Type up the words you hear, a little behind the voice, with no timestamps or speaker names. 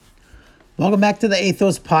Welcome back to the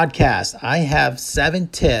Athos podcast. I have 7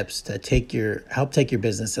 tips to help take your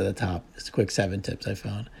business to the top. It's a quick 7 tips I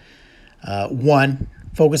found. 1,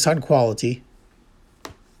 focus on quality.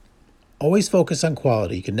 Always focus on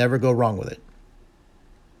quality. You can never go wrong with it.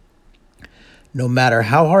 No matter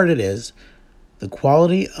how hard it is, the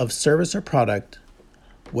quality of service or product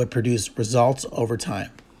would produce results over time.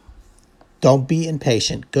 Don't be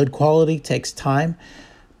impatient. Good quality takes time,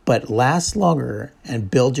 but lasts longer and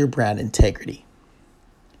build your brand integrity.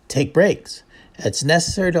 Take breaks. It's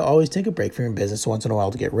necessary to always take a break from your business once in a while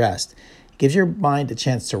to get rest. It gives your mind a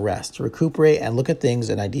chance to rest, to recuperate, and look at things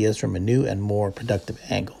and ideas from a new and more productive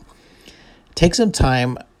angle. Take some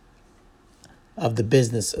time out of the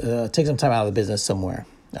business somewhere.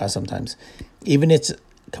 Sometimes, even if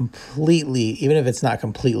it's not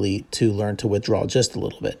completely, to learn to withdraw just a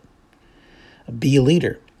little bit. Be a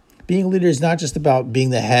leader. Being a leader is not just about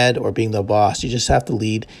being the head or being the boss. You just have to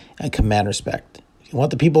lead and command respect. If you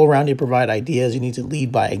want the people around you to provide ideas, you need to lead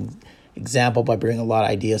by example, by bringing a lot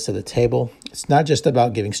of ideas to the table. It's not just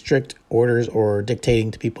about giving strict orders or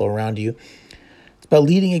dictating to people around you. It's about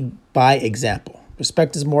leading by example.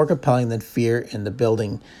 Respect is more compelling than fear in the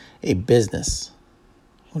building a business.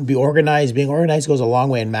 You want to be organized. Being organized goes a long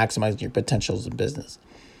way in maximizing your potentials in business.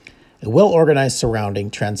 A well-organized surrounding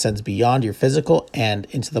transcends beyond your physical and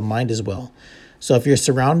into the mind as well. So if your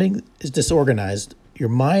surrounding is disorganized, your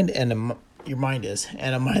mind is,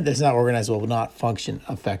 and a mind that's not organized will not function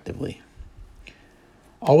effectively.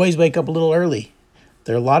 Always wake up a little early.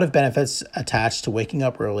 There are a lot of benefits attached to waking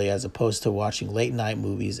up early as opposed to watching late night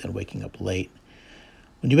movies and waking up late.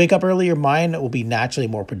 When you wake up early, your mind will be naturally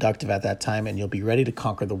more productive at that time and you'll be ready to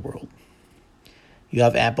conquer the world. You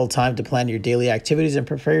have ample time to plan your daily activities and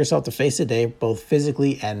prepare yourself to face the day both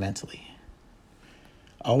physically and mentally.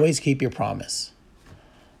 Always keep your promise.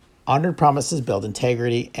 Honored promises build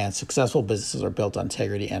integrity, and successful businesses are built on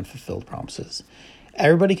integrity and fulfilled promises.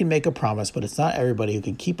 Everybody can make a promise, but it's not everybody who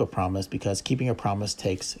can keep a promise, because keeping a promise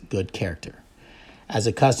takes good character. As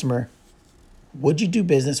a customer, would you do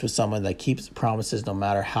business with someone that keeps promises no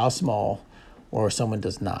matter how small, or someone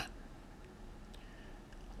does not?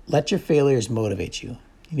 Let your failures motivate you.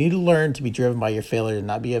 You need to learn to be driven by your failure and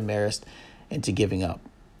not be embarrassed into giving up.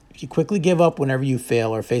 If you quickly give up whenever you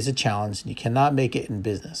fail or face a challenge, you cannot make it in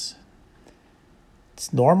business.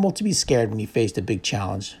 It's normal to be scared when you face a big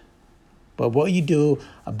challenge, but what you do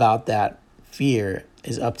about that fear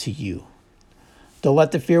is up to you. Don't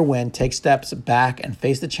let the fear win. Take steps back and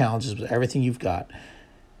face the challenges with everything you've got.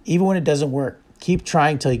 Even when it doesn't work, keep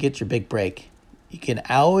trying till you get your big break. You can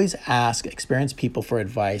always ask experienced people for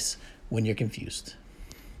advice when you're confused.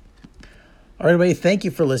 All right, everybody, thank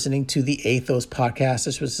you for listening to the Athos podcast.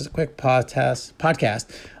 This was a quick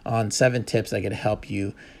podcast on 7 tips that can help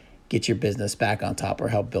you get your business back on top or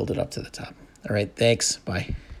help build it up to the top. All right, thanks. Bye.